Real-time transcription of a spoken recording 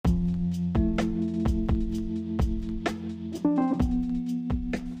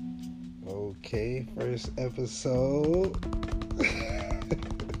first episode.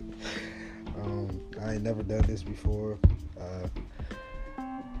 I ain't never done this before,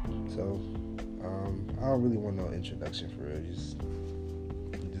 so I don't really want no introduction for real.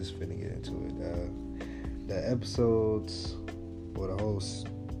 Just finna get into it. The episodes, or the whole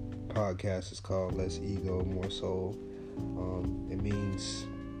podcast is called Less Ego, More Soul. It means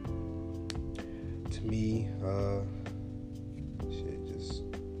to me, just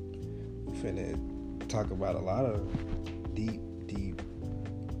finna talk about a lot of deep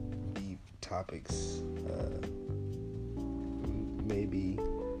topics. Maybe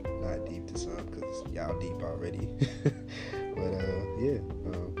not deep to some, because y'all deep already. But yeah,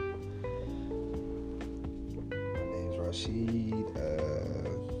 my name's Rashid.